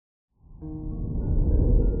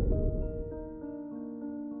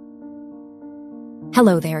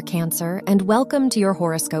Hello there, Cancer, and welcome to your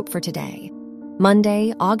horoscope for today,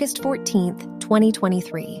 Monday, August 14th,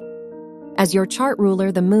 2023. As your chart ruler,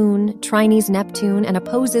 the moon, trines Neptune, and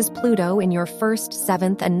opposes Pluto in your 1st,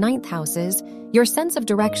 7th, and 9th houses, your sense of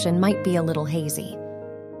direction might be a little hazy.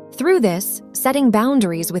 Through this, setting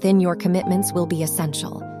boundaries within your commitments will be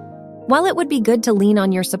essential. While it would be good to lean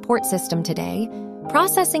on your support system today,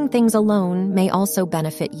 processing things alone may also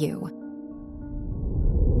benefit you.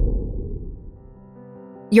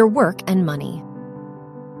 Your work and money.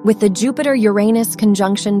 With the Jupiter-Uranus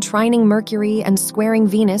conjunction trining Mercury and squaring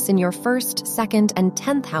Venus in your 1st, 2nd, and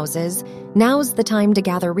 10th houses, now's the time to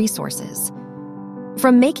gather resources.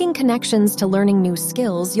 From making connections to learning new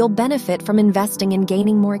skills, you'll benefit from investing in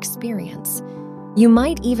gaining more experience. You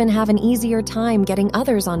might even have an easier time getting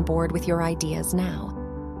others on board with your ideas now.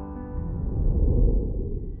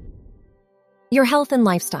 Your health and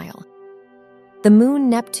lifestyle. The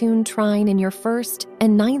Moon-Neptune trine in your 1st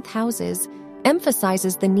and 9th houses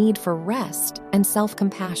emphasizes the need for rest and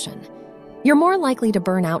self-compassion. You're more likely to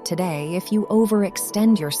burn out today if you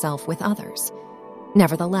overextend yourself with others.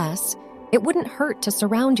 Nevertheless, it wouldn't hurt to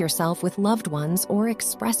surround yourself with loved ones or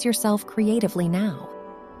express yourself creatively now.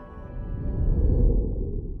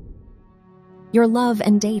 Your love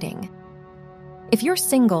and dating. If you're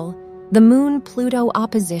single, the Moon-Pluto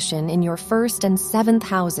opposition in your 1st and 7th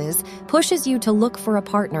houses pushes you to look for a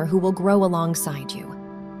partner who will grow alongside you.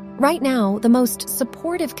 Right now, the most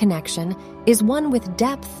supportive connection is one with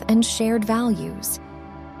depth and shared values.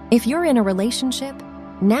 If you're in a relationship,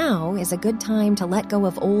 now is a good time to let go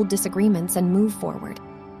of old disagreements and move forward.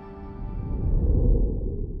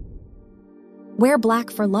 Wear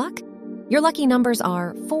black for luck. Your lucky numbers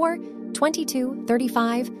are 4, 22,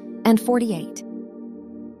 35, and 48.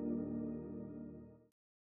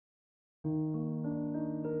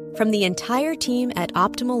 From the entire team at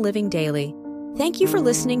Optimal Living Daily, thank you for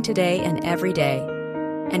listening today and every day.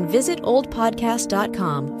 And visit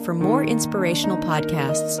oldpodcast.com for more inspirational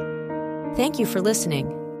podcasts. Thank you for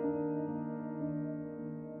listening.